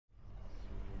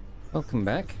Welcome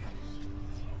back.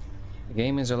 The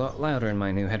game is a lot louder in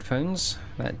my new headphones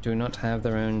that do not have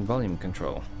their own volume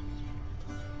control.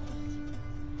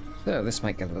 So this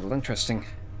might get a little interesting.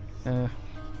 Let's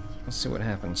see what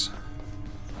happens.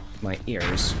 My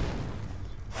ears.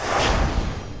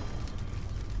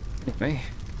 Anyway.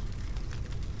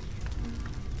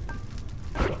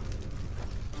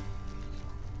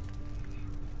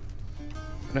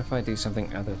 What if I do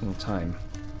something other than time?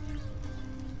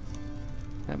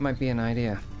 That might be an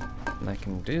idea, and I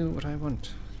can do what I want.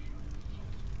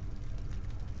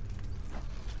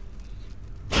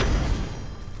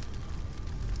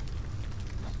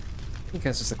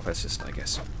 Because it's the closest, I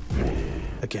guess.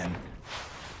 Again.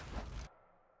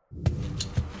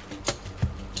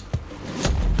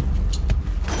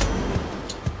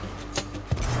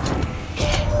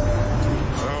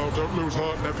 Now, don't lose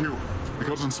heart, nephew.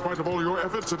 Because in spite of all your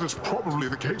efforts, it is probably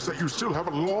the case that you still have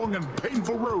a long and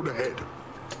painful road ahead.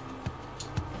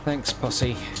 Thanks,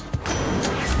 Posse.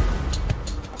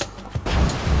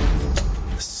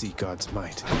 The sea god's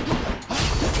might.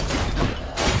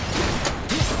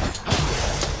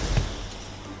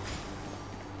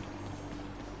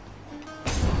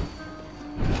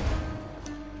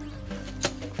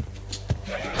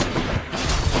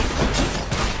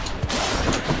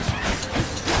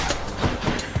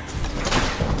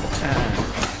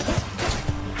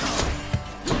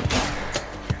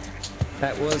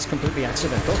 That was completely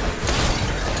accidental.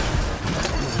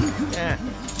 Yeah.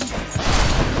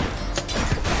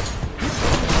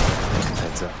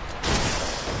 Heads up.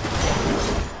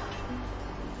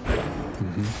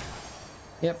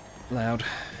 Yep, loud.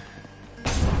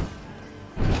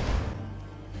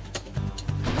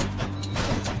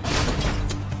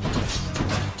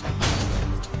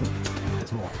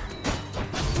 There's more.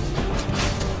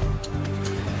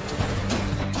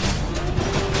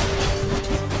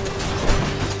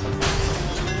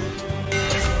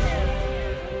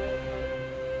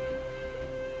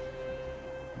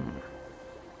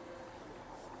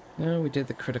 No, we did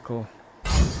the critical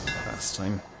last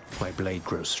time. My blade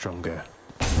grows stronger.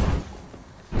 Time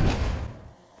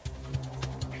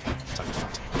to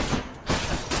fight.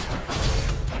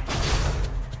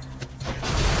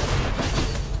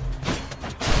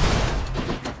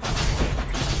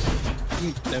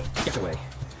 You no, get away.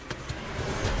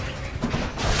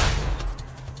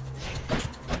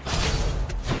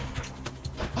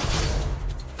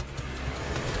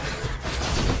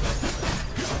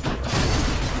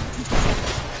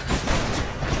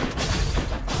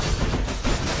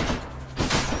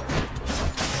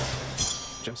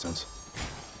 Gemstones.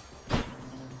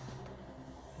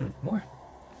 More?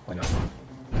 Why not?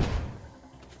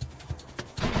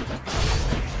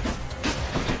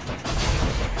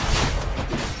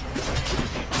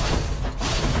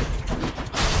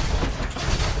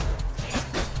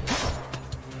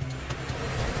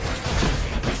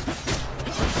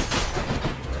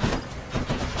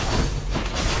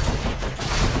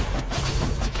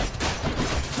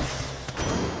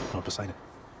 Not beside it.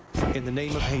 In the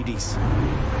name of Hades.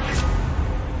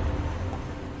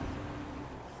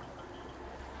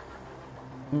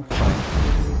 Fine.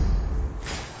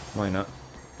 Why not?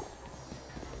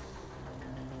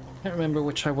 Can't remember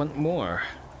which I want more.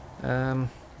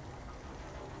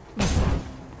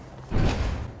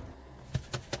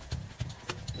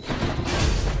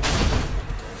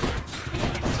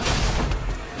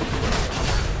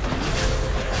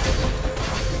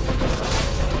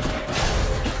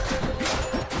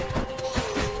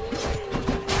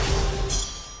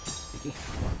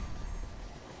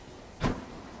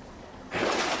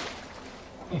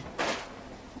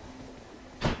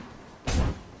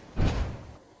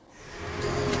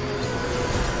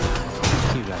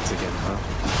 You lads again, huh?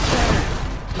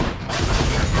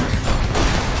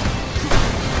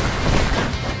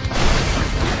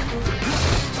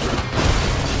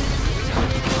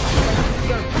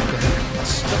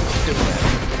 Stop doing that.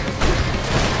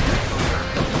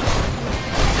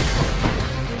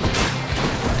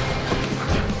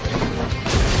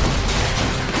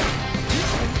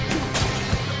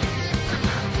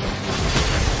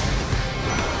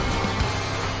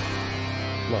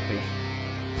 Floppy.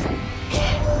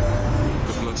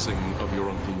 The blessing of your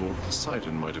uncle Lord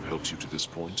Poseidon might have helped you to this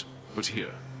point, but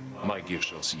here, my gift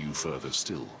shall see you further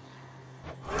still.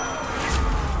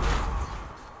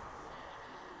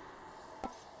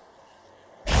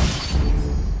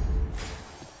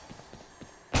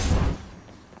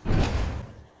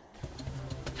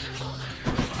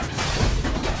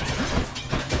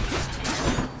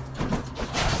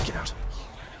 Get out.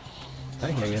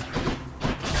 I hear you.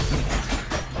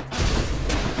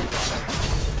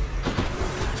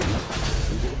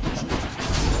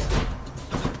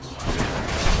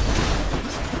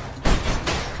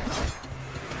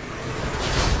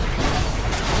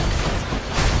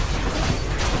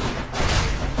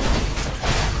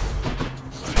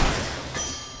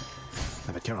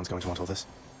 bet Charon's going to want all this.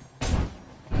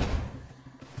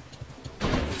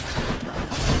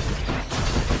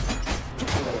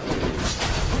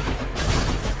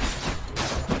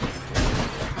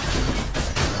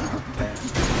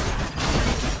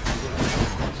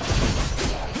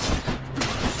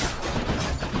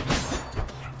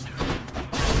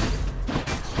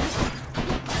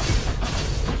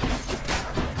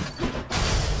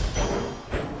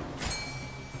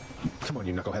 Come on,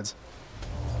 you knuckleheads.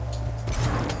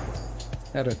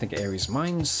 I don't think Ares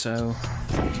minds, so...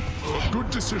 A good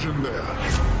decision there.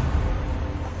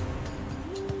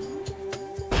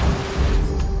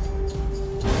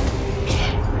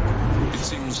 It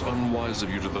seems unwise of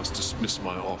you to thus dismiss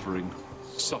my offering.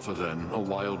 Suffer then, a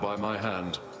while by my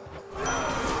hand.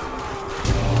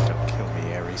 Don't kill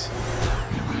me, Ares.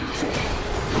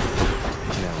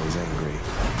 Now he's angry.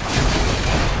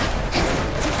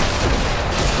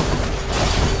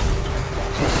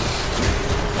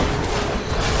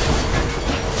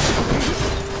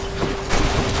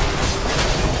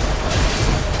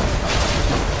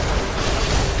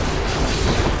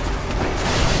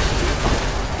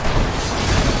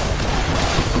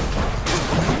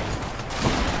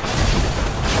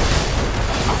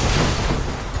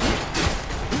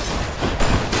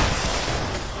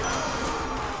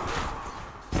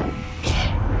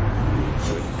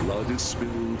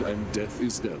 Spilled and death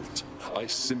is dealt. I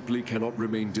simply cannot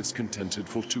remain discontented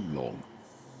for too long.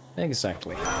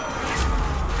 Exactly.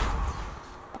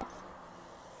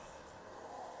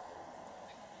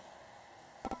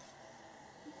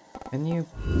 Can you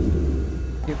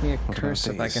give me a curse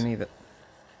of agony that...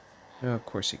 Oh, of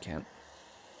course you can't.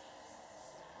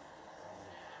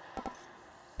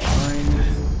 Fine.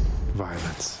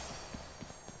 Violence.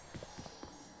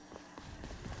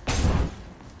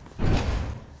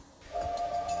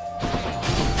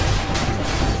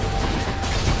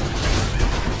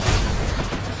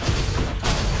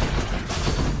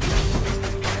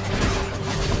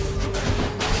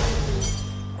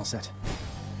 Set.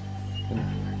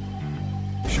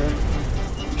 Sure.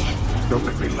 Don't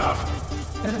make me laugh.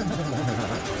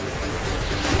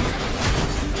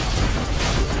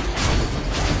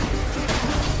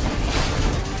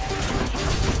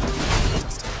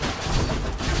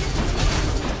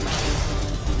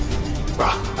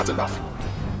 That's enough.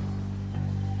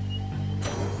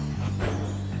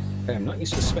 Okay, I'm not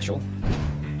used to special.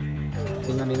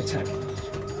 Being on an attack.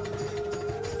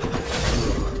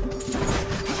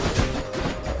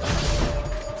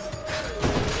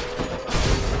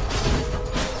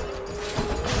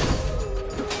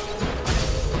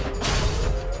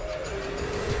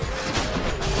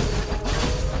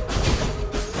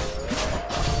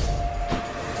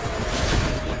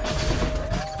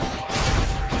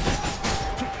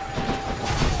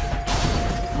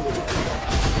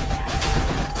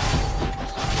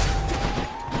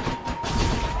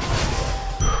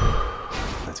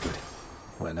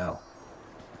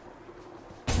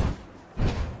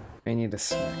 I need a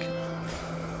snack.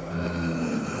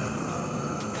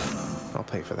 I'll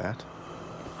pay for that.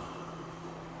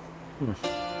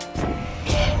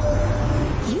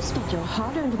 You spent your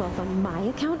hard-earned wealth on my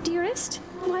account, dearest?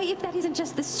 Why, if that isn't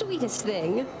just the sweetest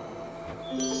thing.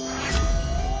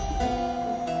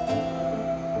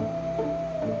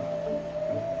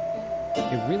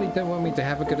 You really don't want me to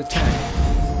have a good attack.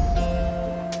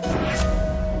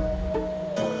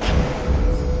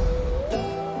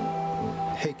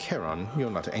 Hey, Charon, you're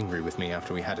not angry with me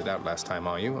after we had it out last time,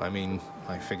 are you? I mean,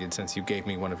 I figured since you gave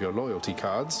me one of your loyalty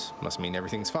cards, must mean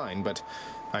everything's fine, but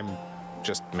I'm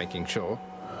just making sure.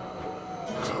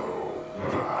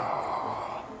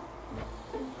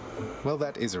 Well,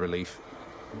 that is a relief.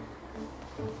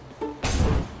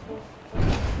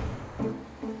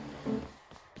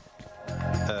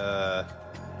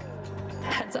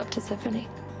 Heads up to Tiffany.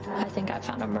 I think I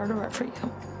found a murderer for you.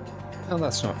 Oh,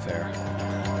 that's not fair.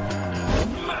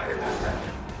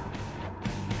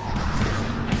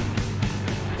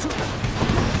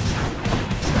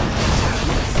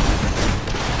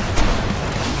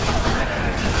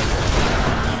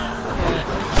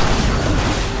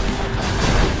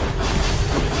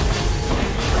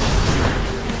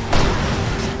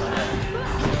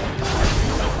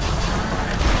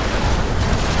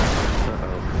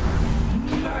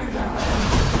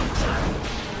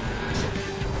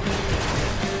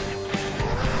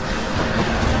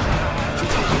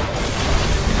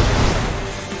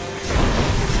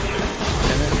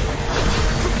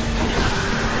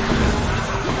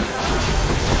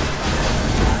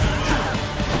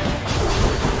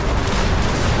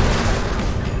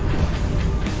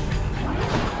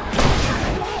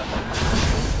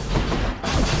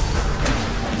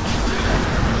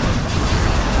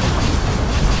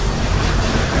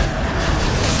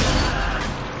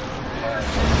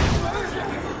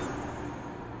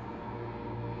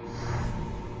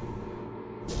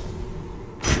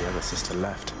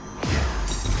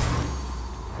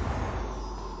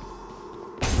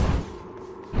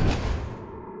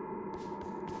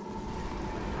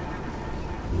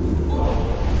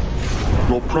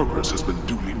 Your progress has been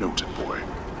duly noted, boy.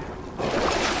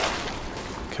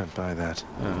 Can't buy that.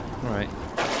 Oh, right.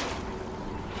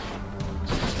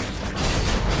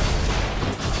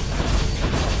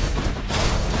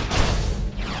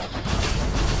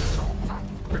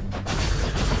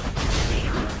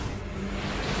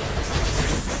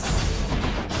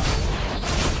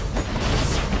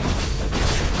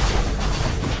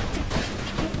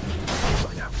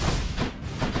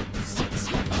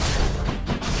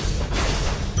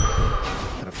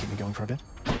 That'll keep me going for a bit.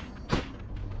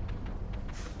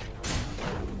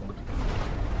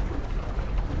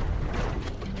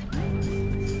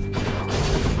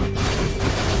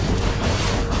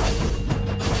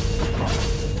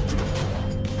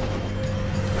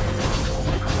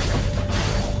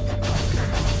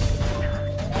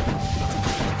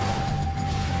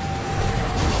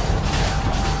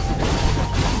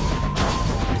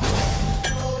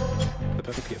 The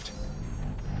perfect gift.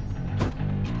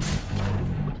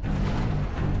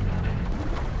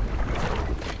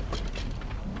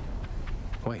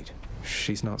 Wait,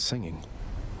 she's not singing.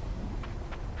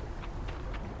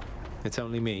 It's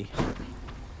only me.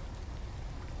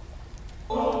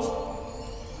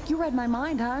 You read my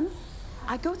mind, hon.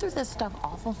 I go through this stuff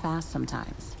awful fast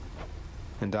sometimes.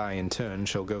 And I, in turn,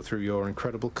 shall go through your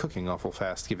incredible cooking awful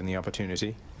fast, given the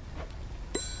opportunity.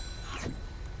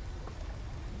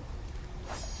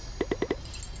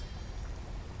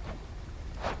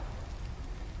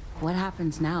 What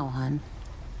happens now, hon?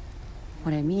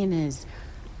 What I mean is,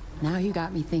 now you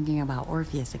got me thinking about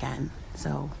Orpheus again,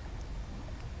 so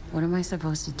what am I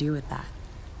supposed to do with that?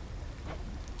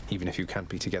 Even if you can't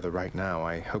be together right now,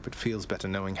 I hope it feels better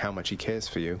knowing how much he cares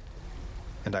for you.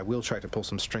 And I will try to pull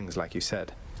some strings like you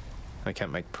said. I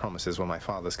can't make promises where my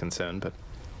father's concerned, but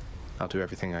I'll do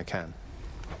everything I can.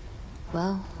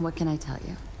 Well, what can I tell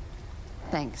you?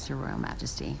 Thanks, Your Royal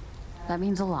Majesty. That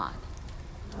means a lot.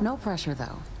 No pressure,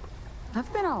 though.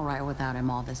 I've been all right without him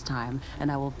all this time, and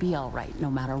I will be all right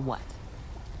no matter what.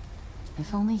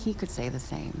 If only he could say the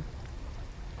same.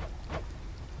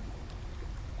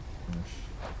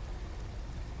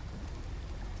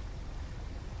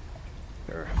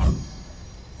 Sure.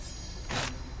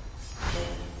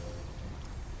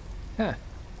 Huh.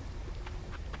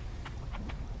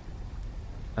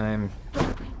 I'm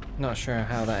not sure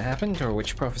how that happened or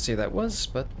which prophecy that was,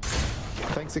 but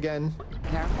Thanks again.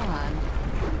 Careful, hon.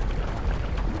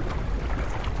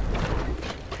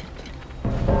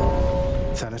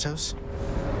 Thanatos?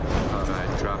 Thought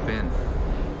I'd drop in.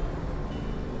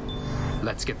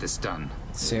 Let's get this done.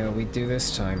 let's see how we do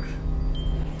this time.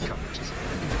 Come, just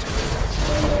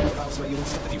Elsewhere you will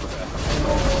step if you prefer.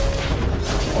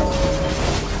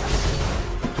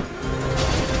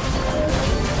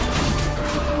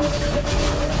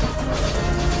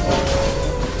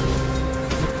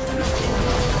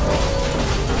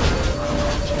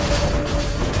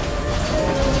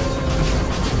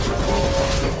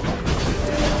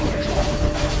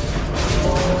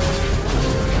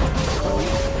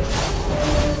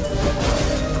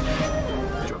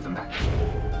 drove them back.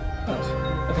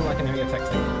 Oh, nothing like an area effect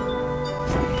thing.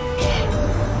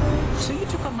 So you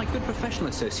took on my good professional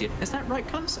associate, is that right,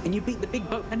 Cubs? And you beat the big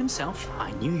boatman himself?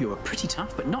 I knew you were pretty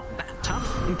tough, but not that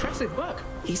tough. Impressive work.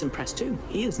 He's impressed too.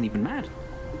 He isn't even mad.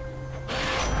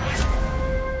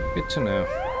 Good to know.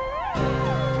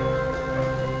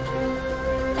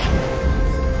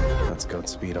 That's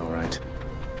Godspeed, all right.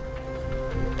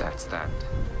 That's that.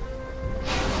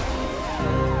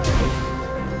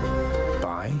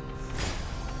 Bye?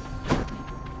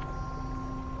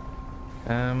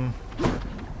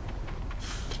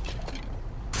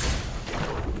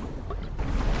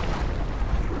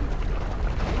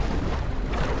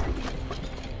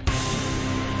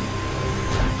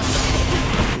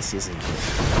 This isn't good.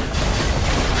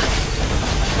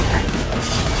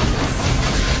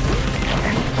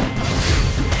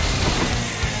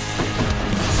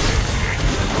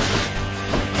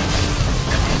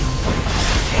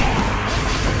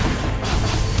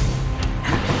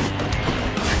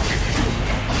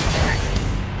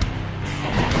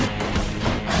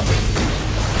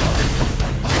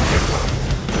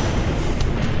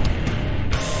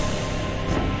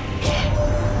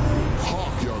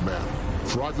 Hark, young man,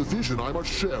 for I've a vision I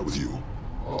must share with you.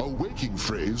 A waking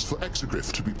phrase for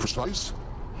exegriff, to be precise.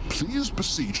 Please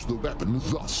beseech the weapon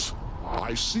thus.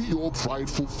 I see your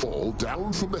prideful fall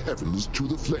down from the heavens to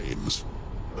the flames.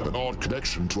 An odd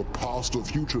connection to a past or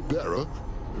future bearer.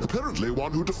 Apparently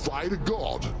one who defied a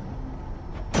god.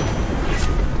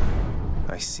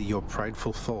 I see your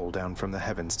prideful fall down from the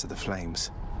heavens to the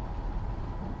flames.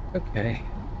 Okay.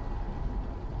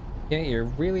 Yeah, you're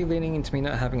really leaning into me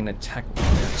not having an attack.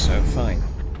 so fine.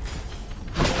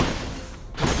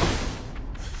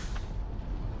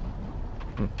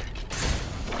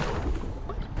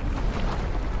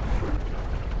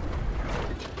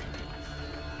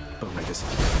 Bonemakers.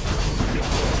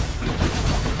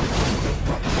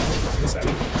 Is that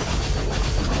it?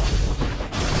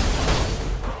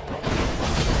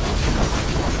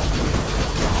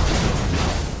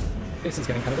 This is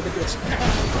getting kind of ridiculous.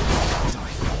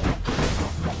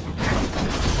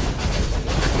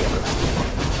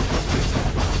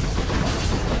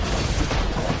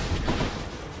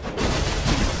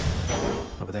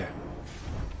 Over there.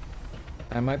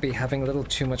 I might be having a little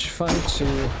too much fun to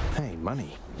Hey,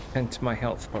 money. tend to my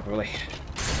health properly.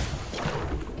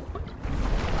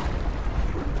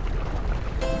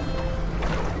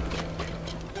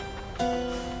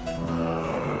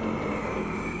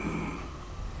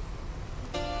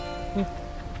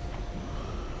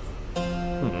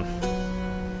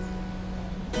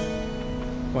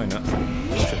 Why not?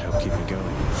 Should help keep me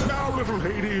going. Now, little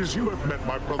Hades, you have met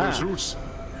my brother Zeus.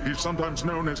 He's sometimes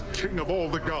known as King of all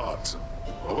the gods.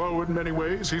 Although in many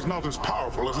ways he's not as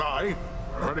powerful as I,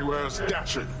 or anywhere as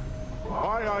dashing.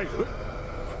 Why,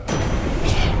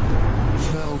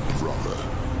 Now, brother,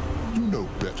 you know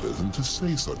better than to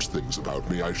say such things about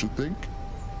me, I should think.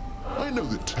 I know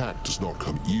that tact does not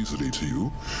come easily to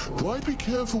you, but I'd be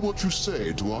careful what you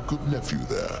say to our good nephew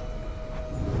there.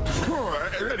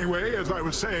 Anyway, as I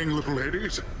was saying, little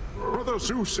ladies, Brother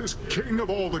Zeus is king of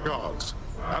all the gods,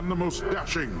 and the most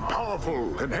dashing,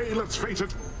 powerful, and hey, let's face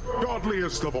it,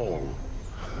 godliest of all.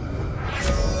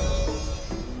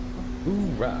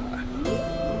 Hoorah!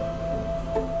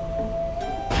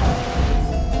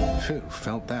 Phew,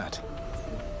 felt that.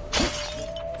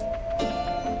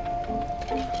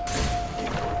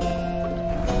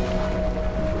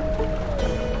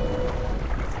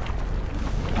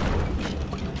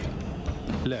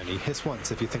 Lerny, hiss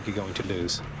once if you think you're going to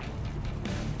lose.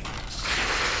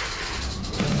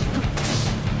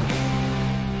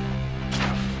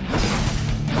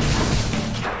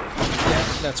 Yeah,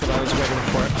 that's what I was waiting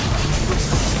for.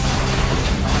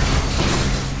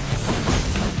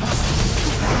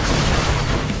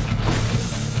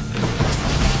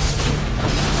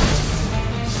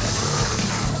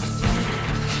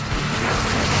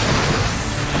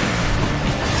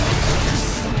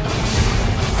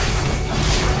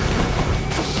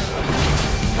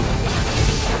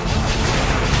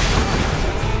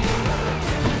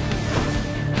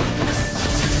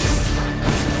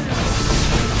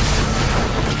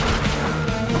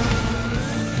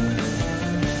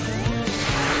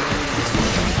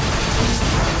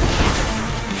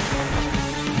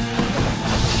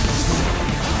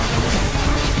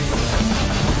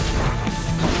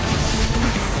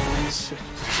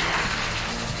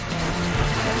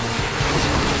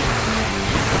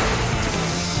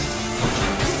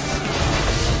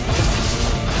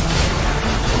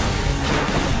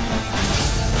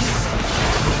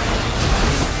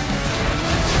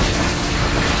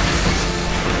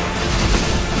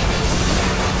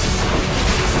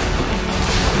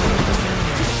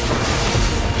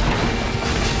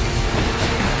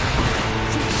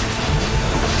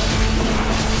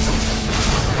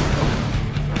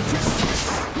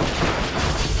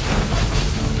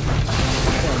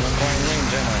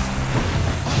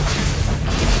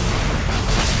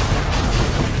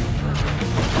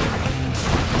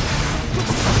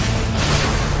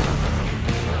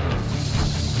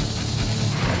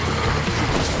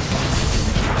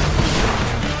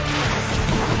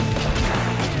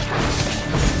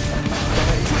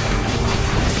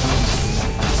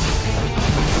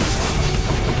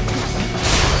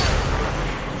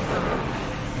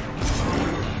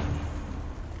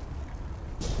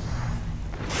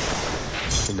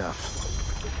 Enough.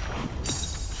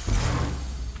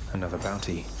 Another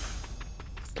bounty.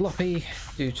 Floppy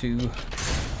due to...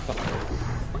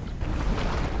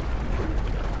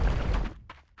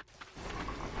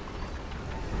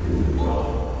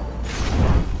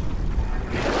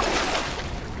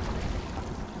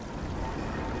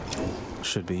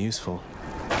 Should be useful.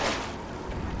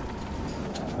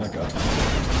 Oh god.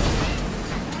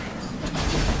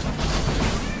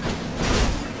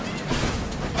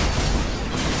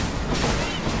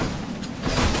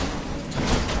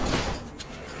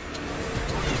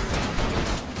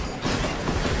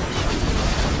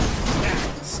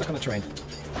 Stuck on the train.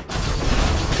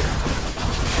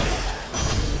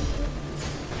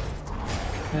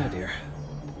 Oh dear.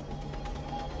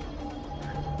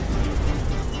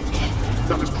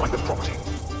 That is private property.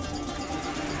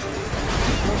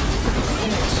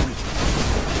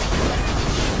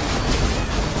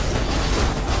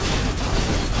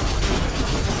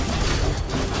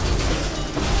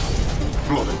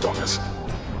 dockers.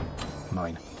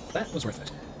 Mine. That was worth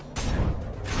it.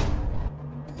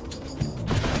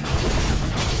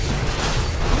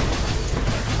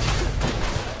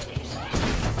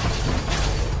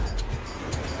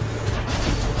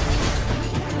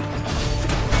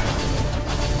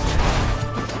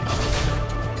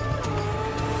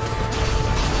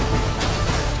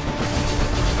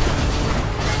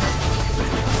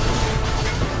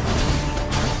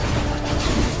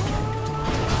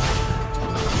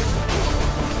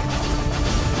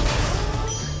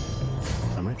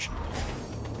 I'm rich.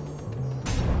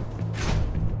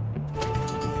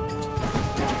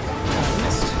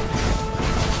 Missed.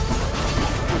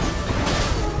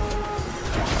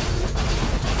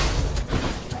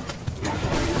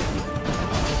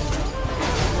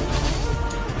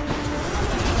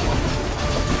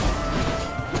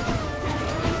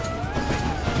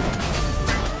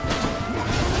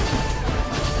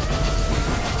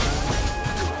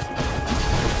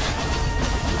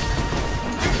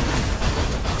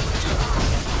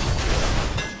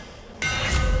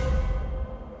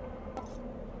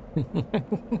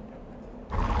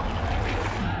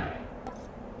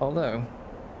 Although,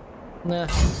 nah,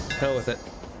 hell with it.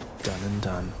 Done and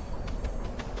done.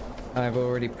 I've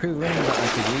already proven that I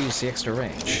could use the extra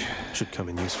range. Should come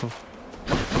in useful.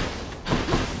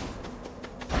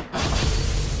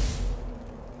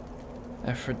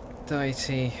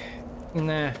 Aphrodite.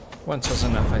 Nah, once was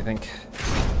enough, I think.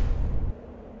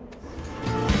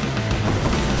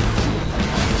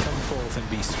 Come forth and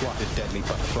be swatted, deadly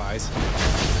butterflies.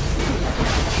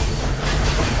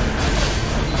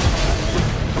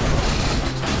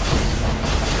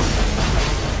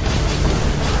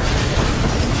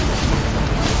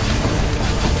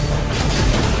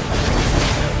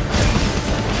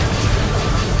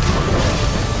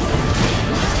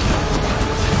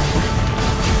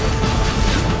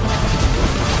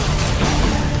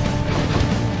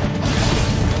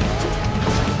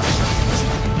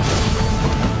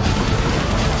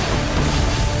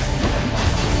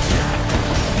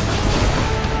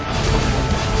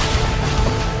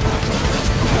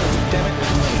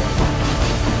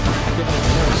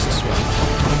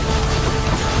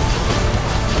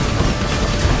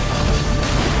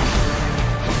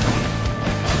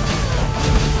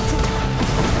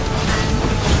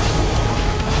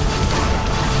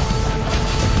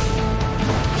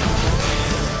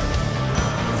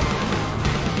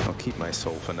 Keep my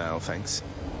soul for now, thanks.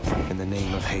 In the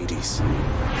name of Hades.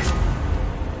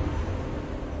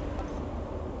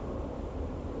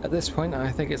 At this point,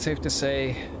 I think it's safe to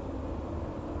say...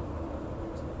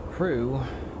 Crew...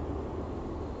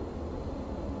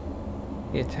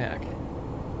 The attack.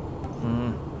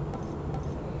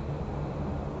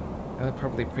 I would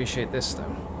probably appreciate this,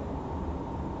 though.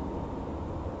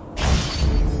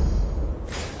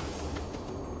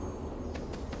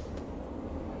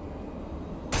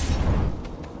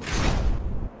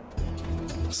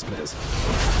 Smithers.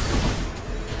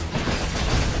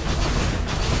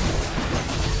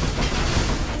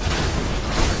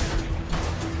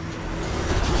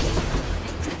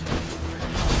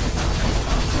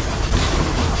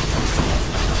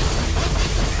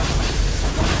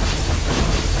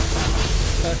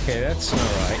 Okay, that's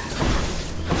alright.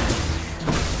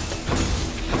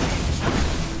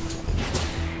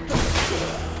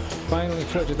 Finally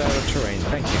floated out of terrain,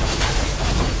 thank you.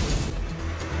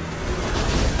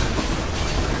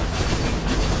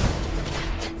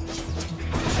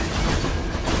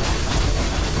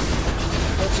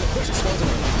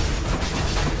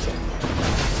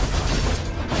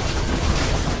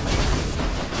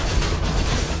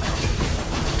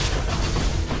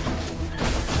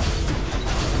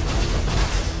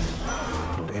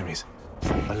 Lord Ares,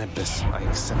 Olympus, I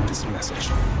accept this message.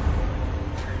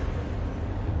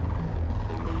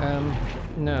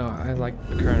 No, I like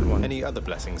the current one. Any other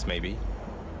blessings, maybe?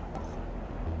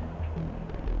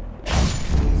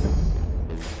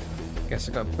 Guess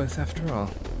I got both after all.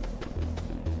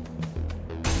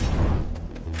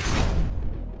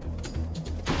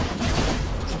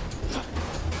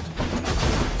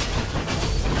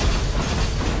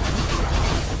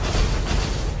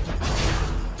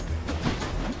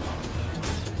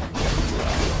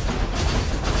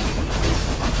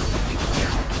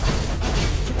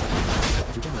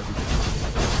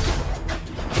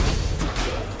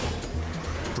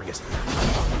 Bring it.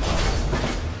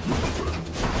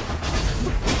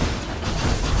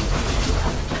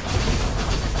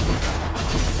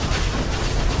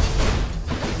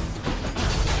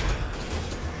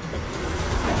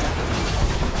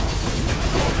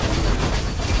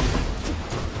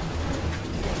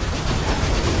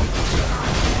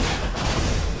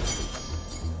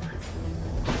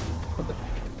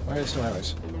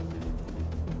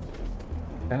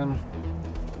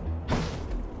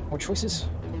 More choices?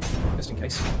 Just in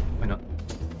case. Why not?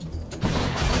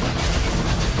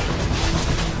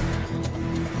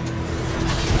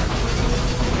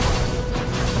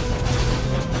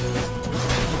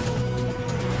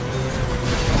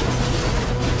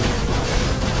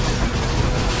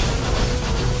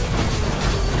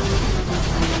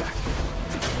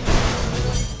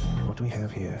 What do we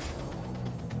have here?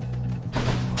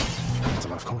 That's a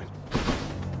live coin.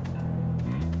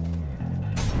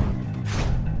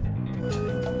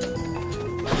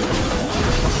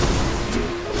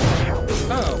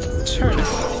 Oh, turn it.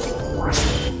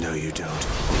 No, you don't.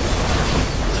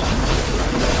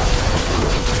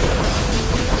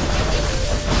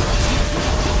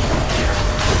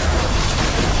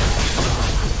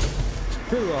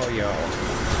 Who are y'all?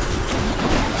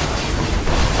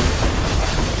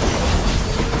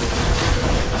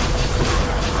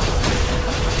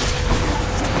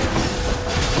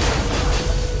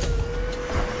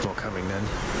 More coming then.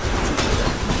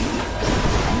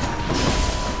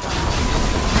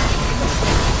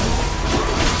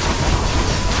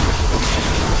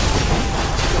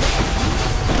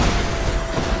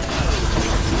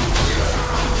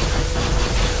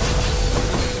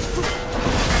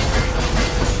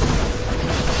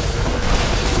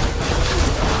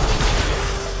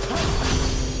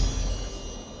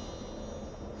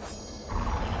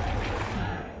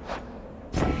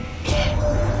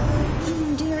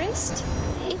 Dearest,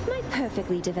 if my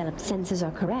perfectly developed senses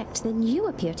are correct, then you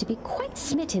appear to be quite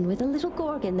smitten with the little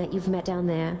Gorgon that you've met down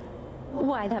there.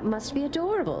 Why, that must be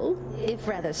adorable, if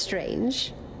rather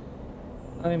strange.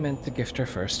 I meant to gift her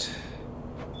first.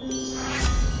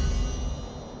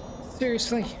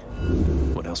 Seriously?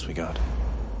 What else we got?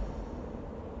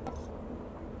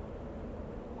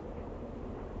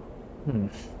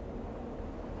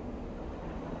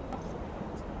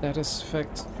 Status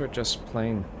effect for just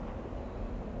plain.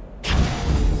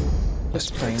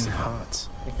 Just plain. Breaks and hearts.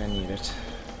 I think I need it.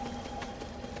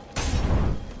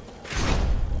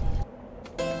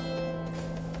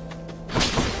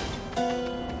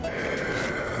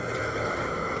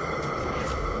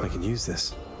 I can use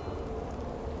this.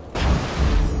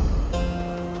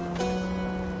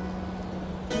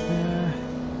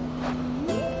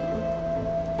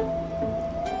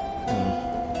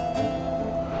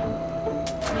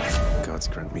 Gods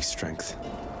grant me strength.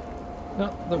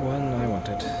 Not the one I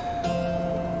wanted.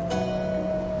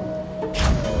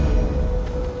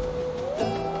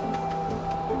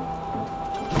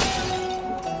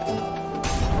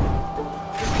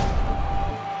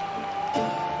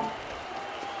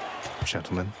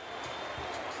 Gentlemen.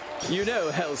 You know,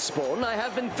 Hellspawn, I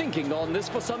have been thinking on this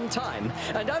for some time,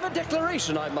 and I've a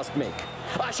declaration I must make.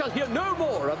 I shall hear no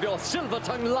more of your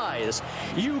silver-tongued lies.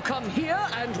 You come here,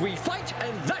 and we fight,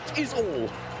 and that is all.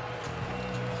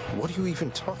 What are you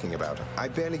even talking about? I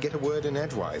barely get a word in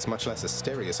edgewise, much less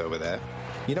Asterius over there.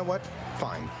 You know what?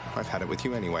 Fine. I've had it with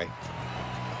you anyway.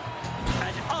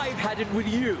 And I've had it with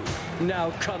you.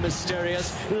 Now come,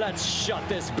 Asterius, let's shut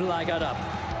this blackguard up.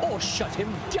 Or shut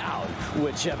him down,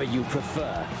 whichever you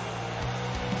prefer.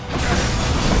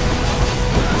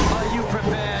 Are you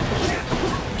prepared?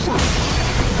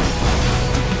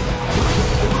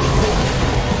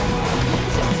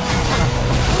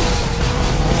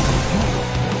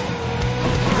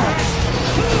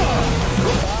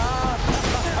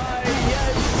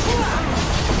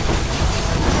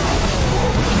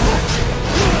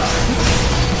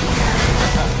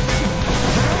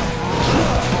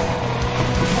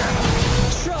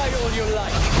 Try all you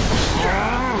like.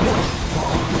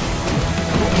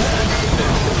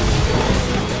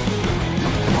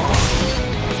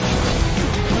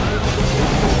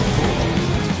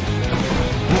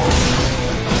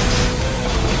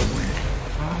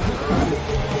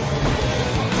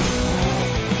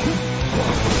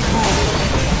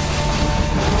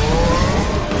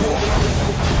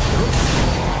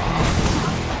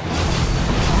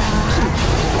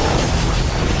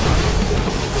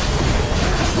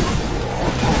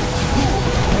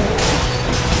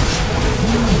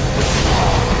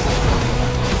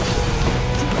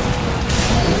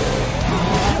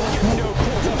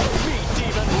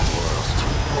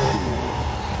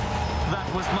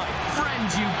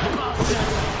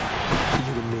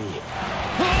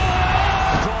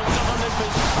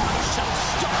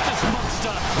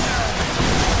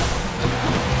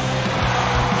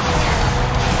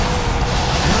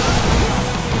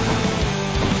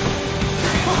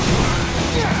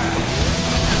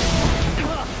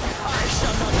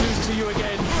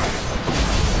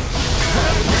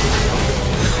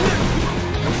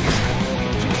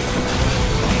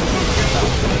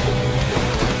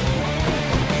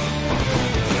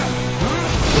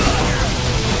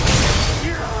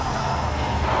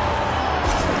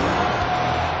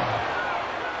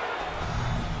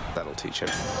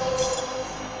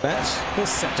 was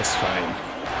satisfying.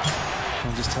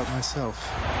 I'll just help myself.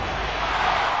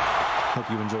 Hope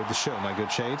you enjoyed the show, my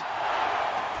good Shade.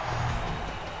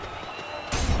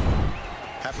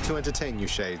 Happy to entertain you,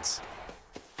 Shades.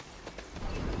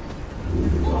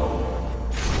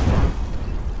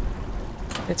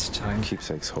 It's time.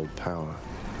 Keepsakes hold power.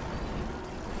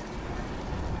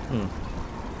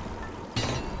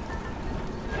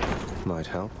 Might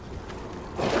help.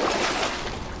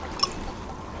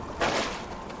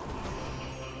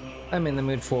 I'm in the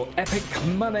mood for epic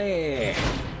money.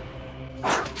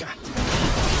 God.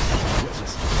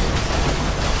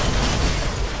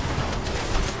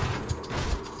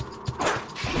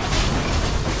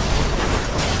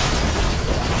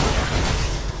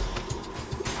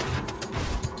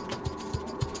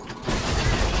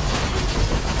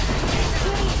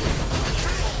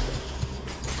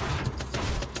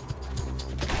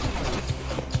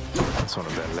 That's one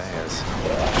of their layers.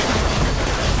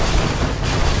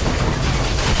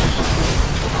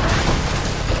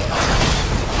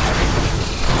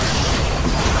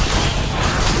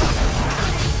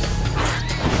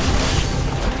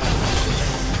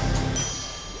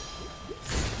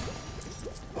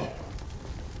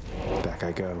 Back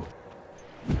I go.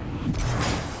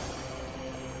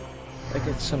 I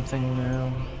get something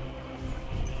now.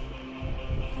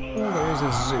 Oh, there is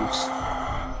a Zeus.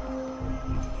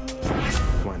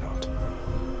 Why not?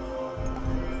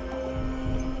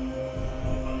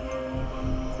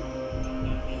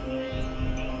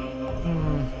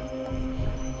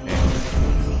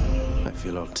 I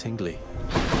feel all tingly.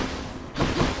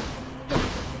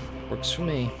 Works for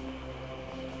me.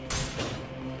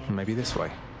 Maybe this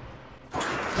way.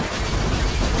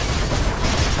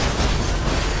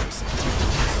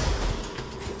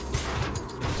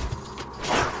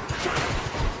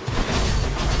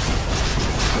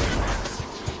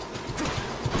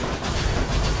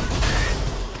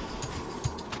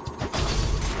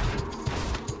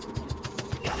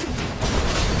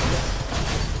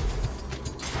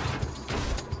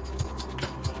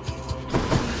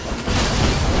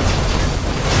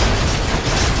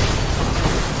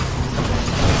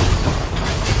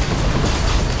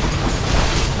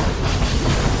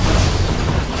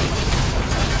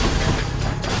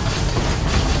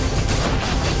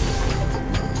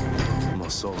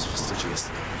 Souls fastidious.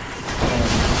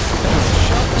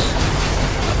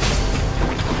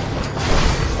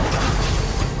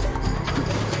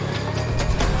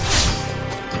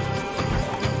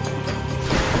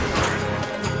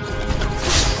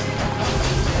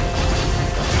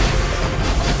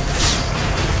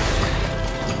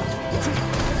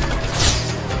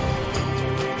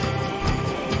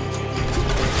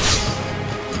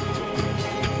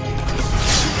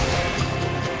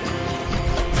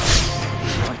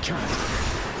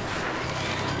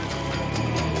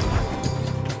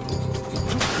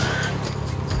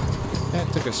 That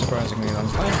took a surprisingly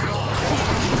long time.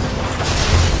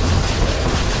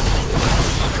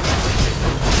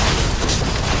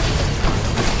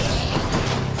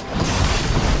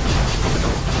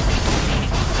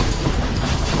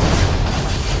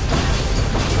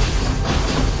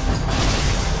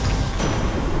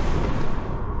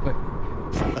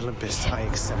 Olympus, I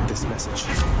accept this message.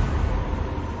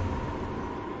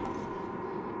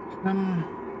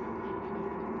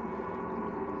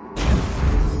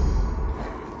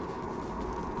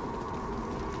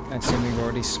 I assume we've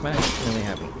already smashed. No, we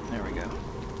haven't. There we go.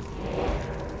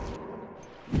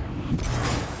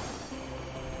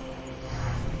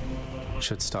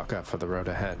 Should stock up for the road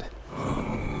ahead.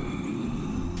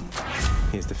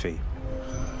 Here's the fee.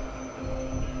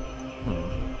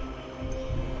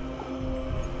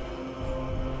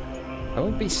 I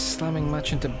won't be slamming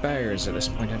much into barriers at this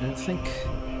point, I don't think.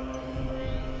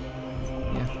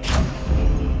 Yeah.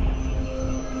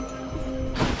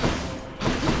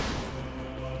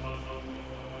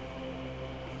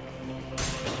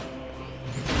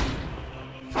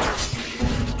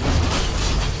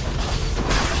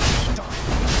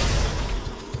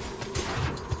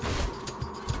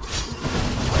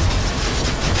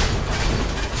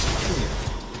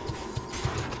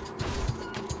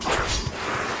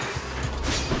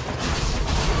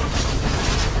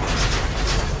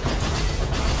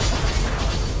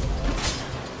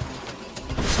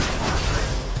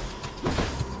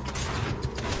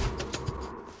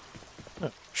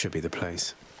 Should be the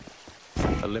place.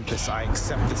 Olympus, I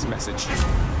accept this message.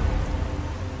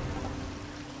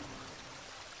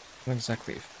 Not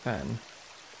exactly a fan.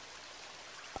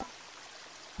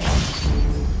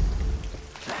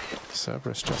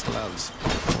 Cerberus just loves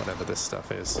whatever this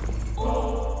stuff is.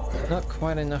 Not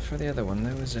quite enough for the other one,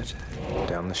 though, is it?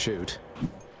 Down the chute.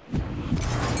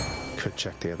 Could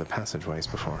check the other passageways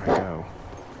before I go.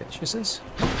 Bitches.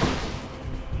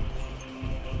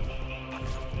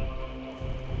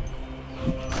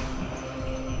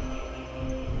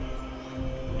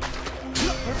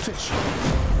 Fish!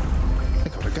 I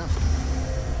got a gun.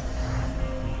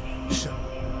 Sure.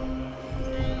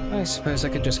 I suppose I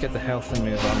could just get the health and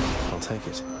move on. I'll take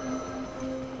it.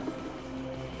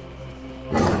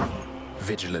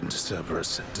 Vigilant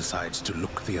Cerberus decides to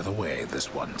look the other way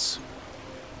this once.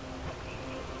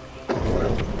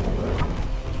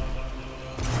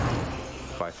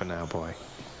 Bye for now, boy.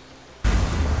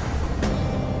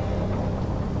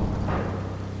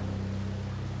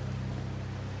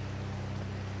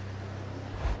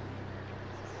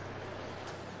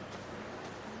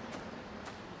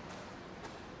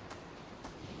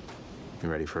 You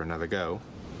ready for another go?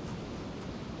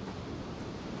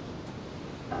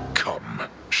 Come,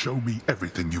 show me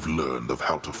everything you've learned of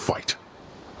how to fight.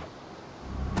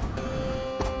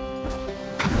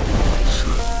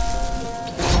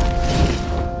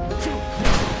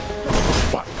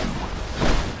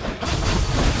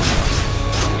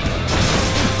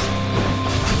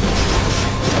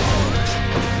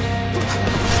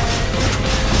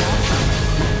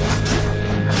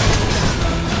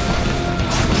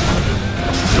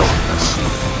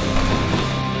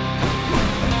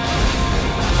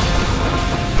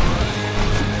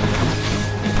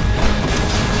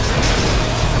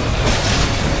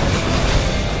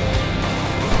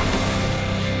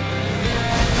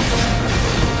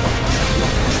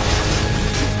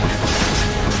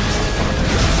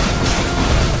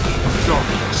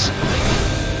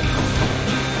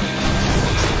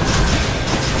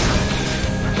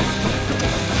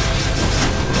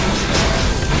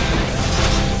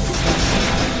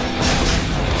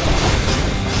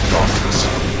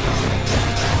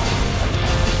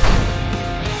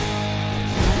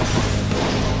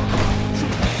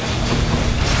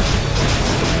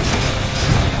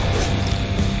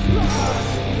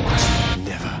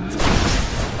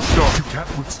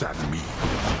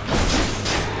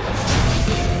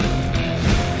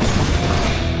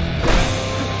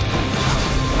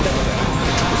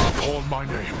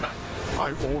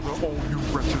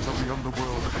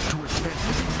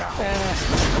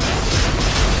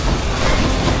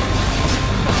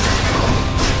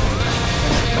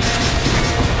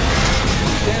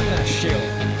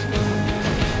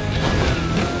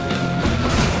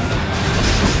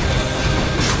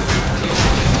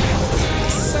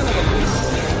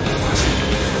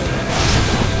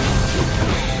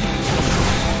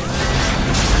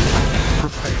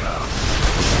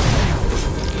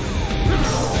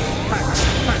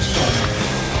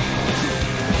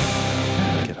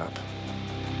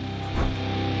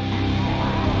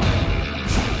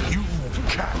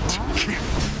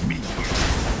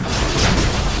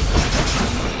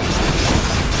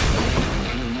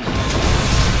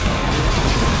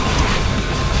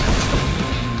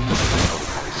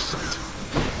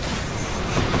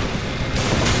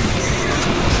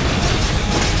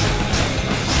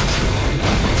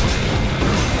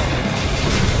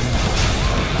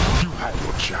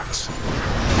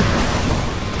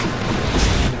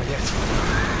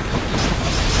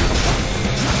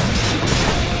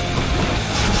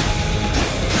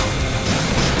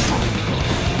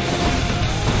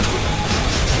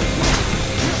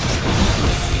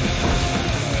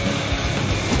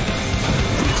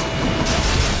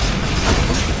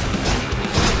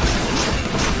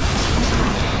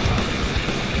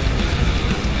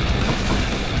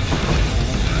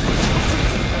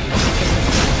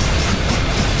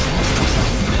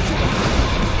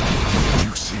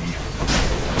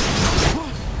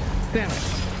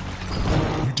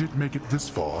 Make it this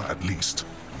far, at least.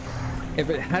 If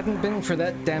it hadn't been for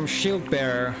that damn shield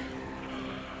bearer.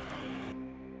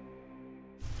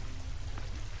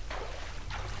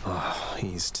 Oh,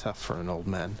 he's tough for an old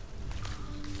man.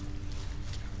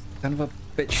 Son of a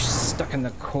bitch stuck in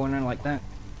the corner like that.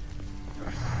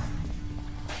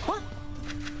 What?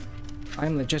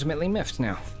 I'm legitimately miffed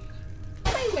now.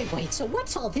 Wait, so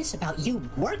what's all this about you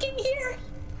working here?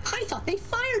 I thought they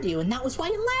fired you and that was why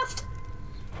you left.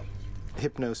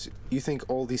 Hypnos, you think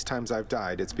all these times I've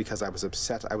died, it's because I was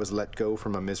upset I was let go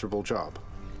from a miserable job?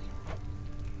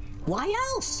 Why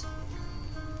else?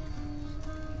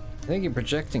 I think you're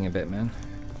projecting a bit, man.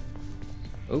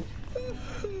 Oh.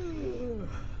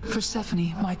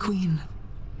 Persephone, my queen,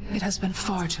 it has been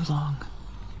far too long.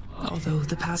 Although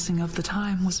the passing of the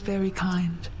time was very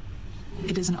kind,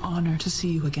 it is an honor to see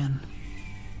you again.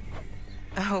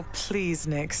 Oh, please,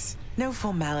 Nyx. No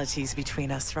formalities between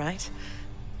us, right?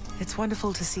 It's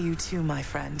wonderful to see you too, my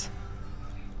friend.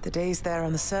 The days there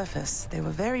on the surface, they were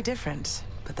very different,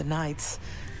 but the nights...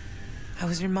 I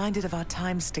was reminded of our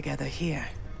times together here.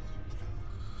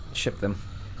 Ship them.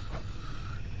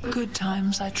 Good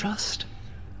times, I trust.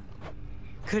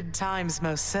 Good times,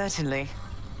 most certainly.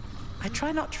 I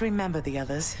try not to remember the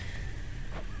others.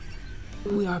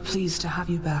 We are pleased to have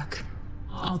you back.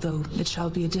 Although it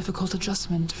shall be a difficult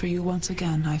adjustment for you once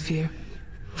again, I fear.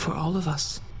 For all of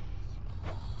us.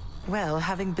 Well,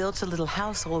 having built a little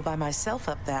house all by myself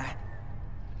up there,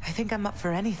 I think I'm up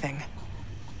for anything.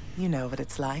 You know what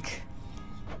it's like.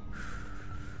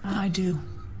 I do.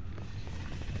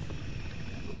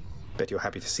 Bet you're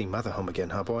happy to see Mother home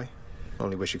again, huh, boy?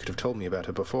 Only wish you could have told me about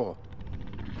her before.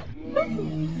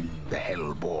 The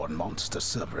hell-born monster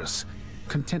Cerberus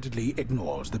contentedly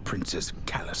ignores the prince's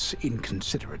callous,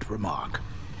 inconsiderate remark.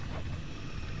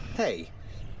 Hey!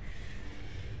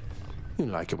 You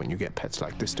like it when you get pets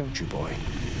like this, don't you, boy?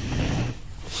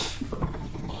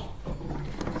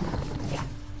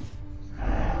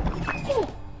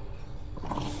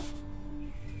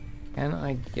 Can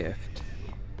I gift?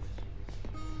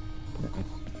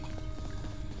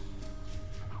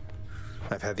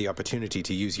 I've had the opportunity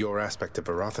to use your aspect of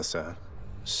Baratha, sir.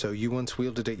 So you once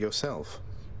wielded it yourself.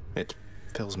 It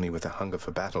fills me with a hunger for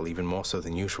battle, even more so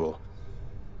than usual.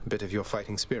 A bit of your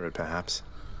fighting spirit, perhaps.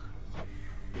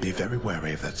 Be very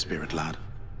wary of that spirit, lad.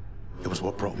 It was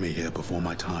what brought me here before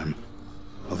my time.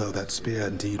 Although that spear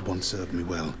indeed once served me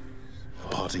well. A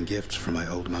parting gift from my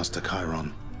old master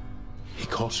Chiron. He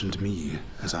cautioned me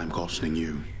as I'm cautioning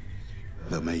you.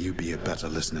 Though may you be a better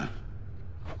listener.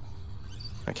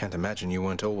 I can't imagine you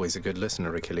weren't always a good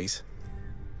listener, Achilles.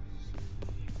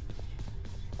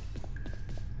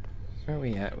 Where are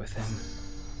we at with him?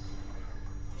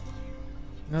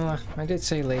 No, I did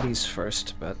say ladies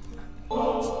first, but...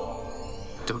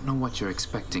 Don't know what you're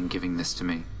expecting giving this to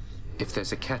me. If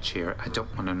there's a catch here, I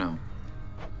don't want to know.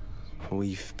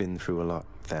 We've been through a lot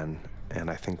then, and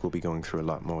I think we'll be going through a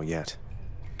lot more yet.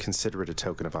 Consider it a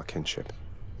token of our kinship.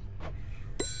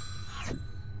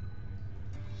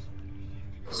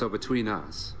 So between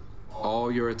us, all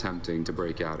you're attempting to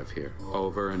break out of here,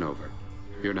 over and over,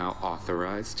 you're now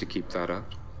authorized to keep that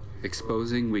up?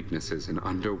 Exposing weaknesses in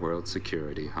underworld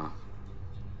security, huh?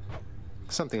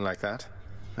 Something like that.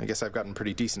 I guess I've gotten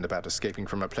pretty decent about escaping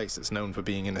from a place that's known for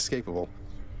being inescapable.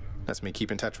 Lets me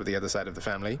keep in touch with the other side of the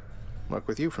family. Work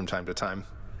with you from time to time.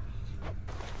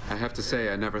 I have to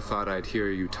say, I never thought I'd hear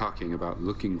you talking about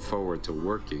looking forward to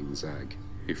working, Zag.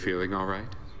 You feeling all right?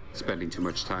 Spending too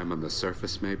much time on the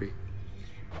surface, maybe?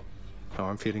 Oh,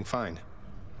 I'm feeling fine.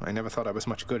 I never thought I was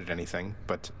much good at anything,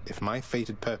 but if my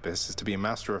fated purpose is to be a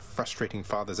master of frustrating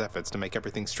father's efforts to make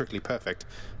everything strictly perfect,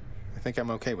 I think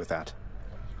I'm okay with that.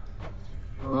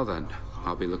 Well then,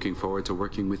 I'll be looking forward to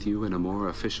working with you in a more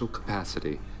official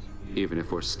capacity, even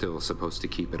if we're still supposed to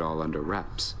keep it all under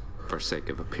wraps, for sake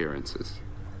of appearances.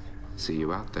 See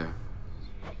you out there.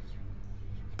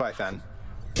 Bye, Than.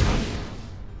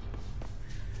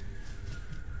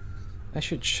 I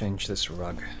should change this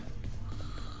rug.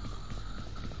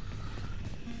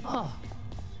 Oh.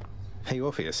 Hey,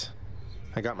 Orpheus.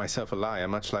 I got myself a lyre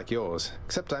much like yours,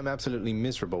 except I'm absolutely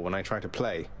miserable when I try to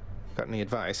play. Got any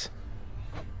advice?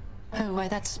 Oh, why,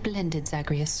 that's splendid,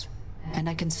 Zagreus. And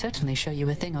I can certainly show you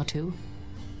a thing or two.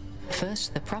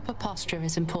 First, the proper posture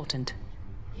is important.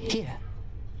 Here.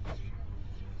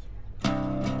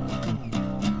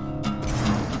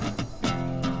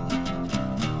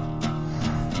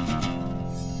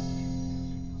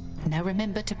 Now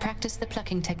remember to practice the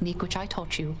plucking technique which I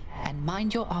taught you, and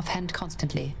mind your offhand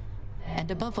constantly. And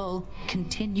above all,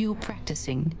 continue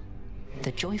practicing.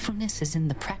 The joyfulness is in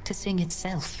the practicing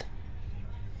itself.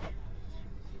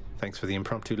 Thanks for the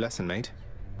impromptu lesson, mate.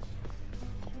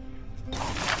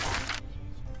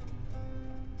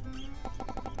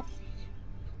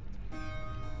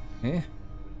 Yeah.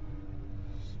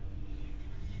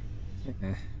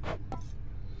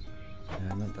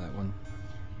 Not that one.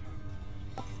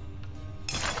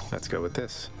 Let's go with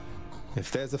this.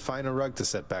 If there's a finer rug to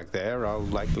set back there, I'll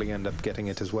likely end up getting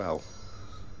it as well.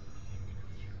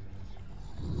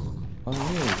 A new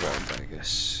rug, I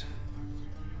guess.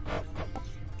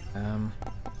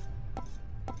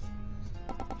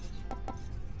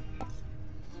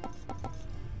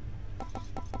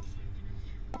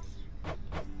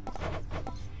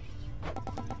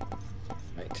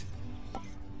 Right.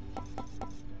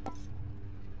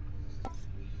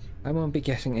 I won't be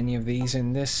getting any of these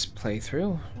in this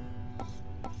playthrough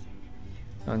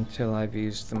until I've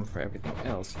used them for everything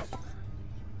else.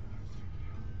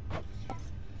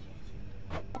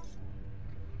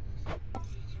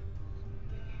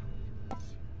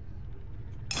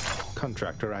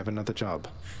 contractor, I have another job.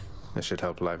 This should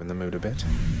help liven the mood a bit.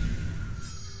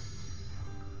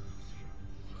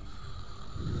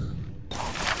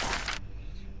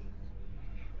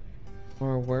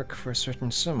 More work for a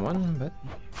certain someone, but...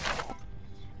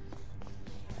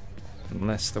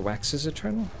 Unless the wax is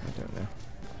eternal? I don't know.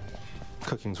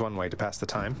 Cooking's one way to pass the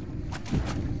time.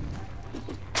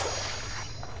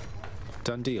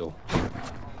 Done deal.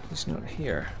 He's not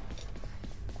here.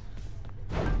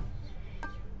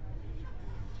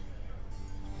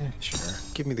 Yeah, sure.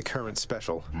 Give me the current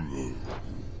special.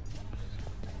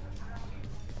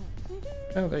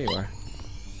 Oh, there you are.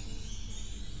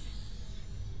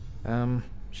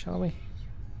 Shall we?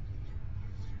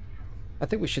 I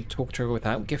think we should talk to her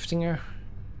without gifting her.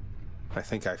 I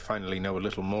think I finally know a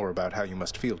little more about how you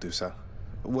must feel, Dusa.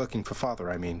 Working for Father,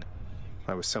 I mean.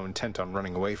 I was so intent on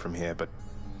running away from here, but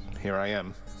here I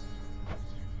am.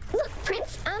 Look,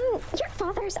 Prince, your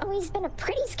father's always been a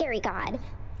pretty scary god.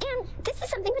 And this is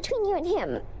something between you and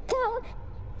him. Though,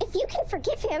 if you can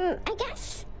forgive him, I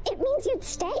guess it means you'd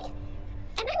stay.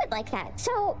 And I would like that,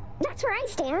 so that's where I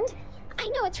stand. I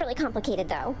know it's really complicated,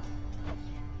 though.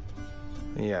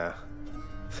 Yeah.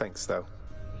 Thanks, though.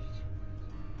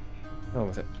 Oh,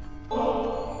 with it.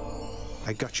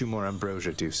 I got you more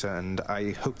ambrosia, Dusa, and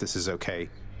I hope this is okay.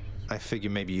 I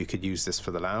figure maybe you could use this for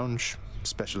the lounge,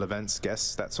 special events,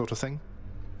 guests, that sort of thing.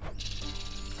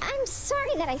 I'm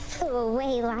sorry that I flew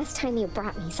away last time you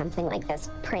brought me something like this,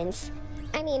 Prince.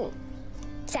 I mean,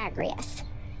 Zagreus.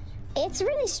 It's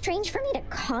really strange for me to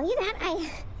call you that.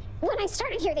 When I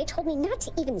started here, they told me not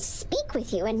to even speak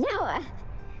with you, and now,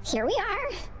 here we are.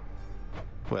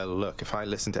 Well, look, if I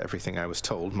listened to everything I was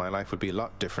told, my life would be a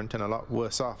lot different and a lot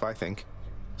worse off, I think.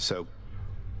 So,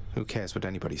 who cares what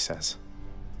anybody says?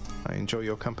 I enjoy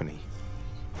your company.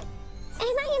 And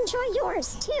I enjoy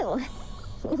yours, too.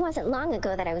 It wasn't long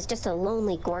ago that I was just a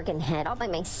lonely Gorgon head all by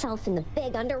myself in the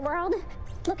big underworld,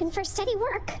 looking for steady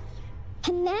work.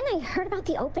 And then I heard about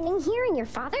the opening here in your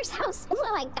father's house.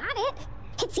 Well, I got it.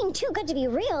 It seemed too good to be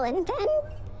real, and then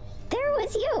there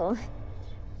was you.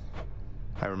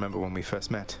 I remember when we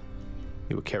first met.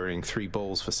 You were carrying 3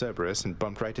 bowls for Cerberus and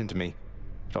bumped right into me.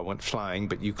 It all went flying,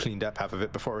 but you cleaned up half of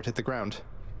it before it hit the ground,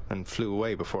 and flew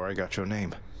away before I got your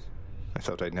name. I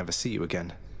thought I'd never see you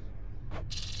again.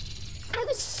 I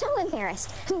was so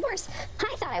embarrassed. Worse,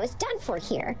 I thought I was done for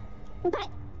here. But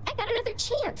I got another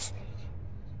chance.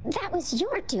 That was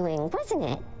your doing, wasn't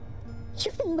it?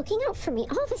 You've been looking out for me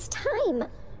all this time.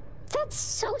 That's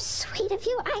so sweet of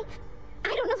you. I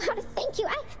don't know how to thank you.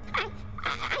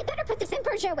 I better put this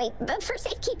ambrosia away for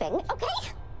safekeeping,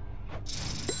 okay?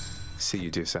 See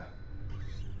you, Dusa.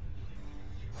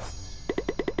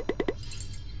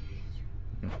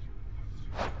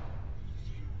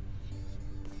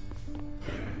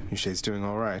 Yushai's doing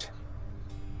all right.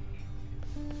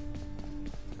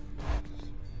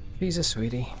 She's a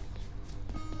sweetie.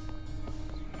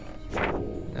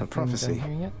 A prophecy.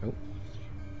 Here yet? Oh.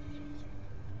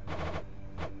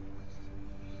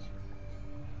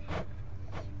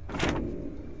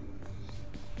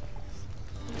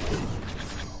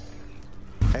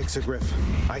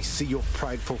 Exogryph, I see your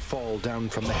prideful fall down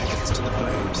from the heavens to the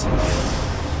flames.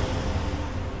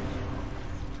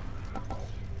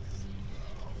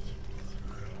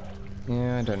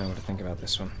 Yeah, I don't know what to think about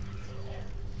this one.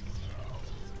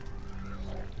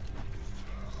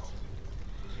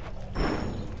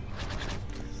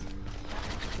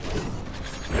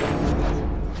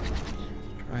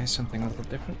 Try something a little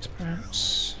different,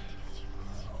 perhaps.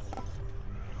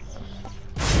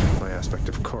 My aspect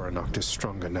of Coronoct is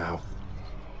stronger now.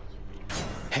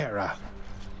 Hera!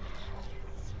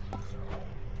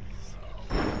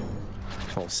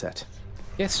 All set.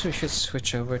 Guess we should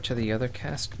switch over to the other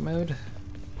cast mode.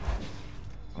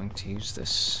 Going to use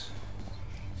this.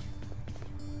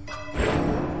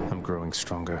 I'm growing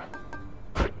stronger.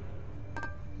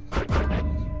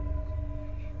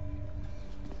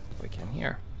 We can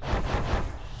hear.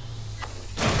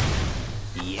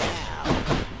 Yeah.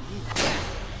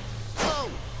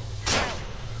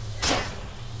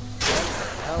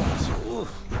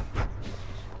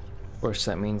 Of course,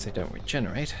 that means they don't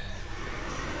regenerate.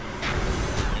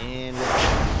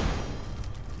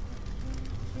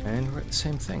 And we're at the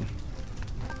same thing.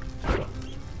 I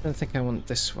don't think I want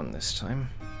this one this time.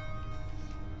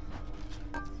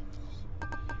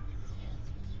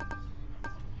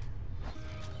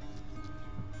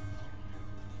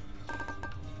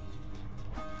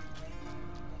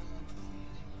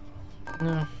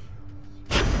 No.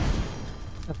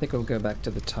 I think we'll go back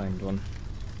to the timed one.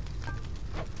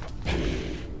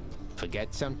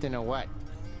 Forget something or what?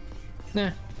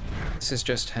 Nah. This is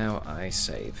just how I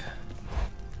save.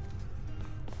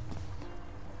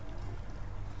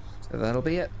 That'll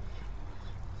be it.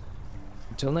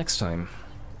 Until next time.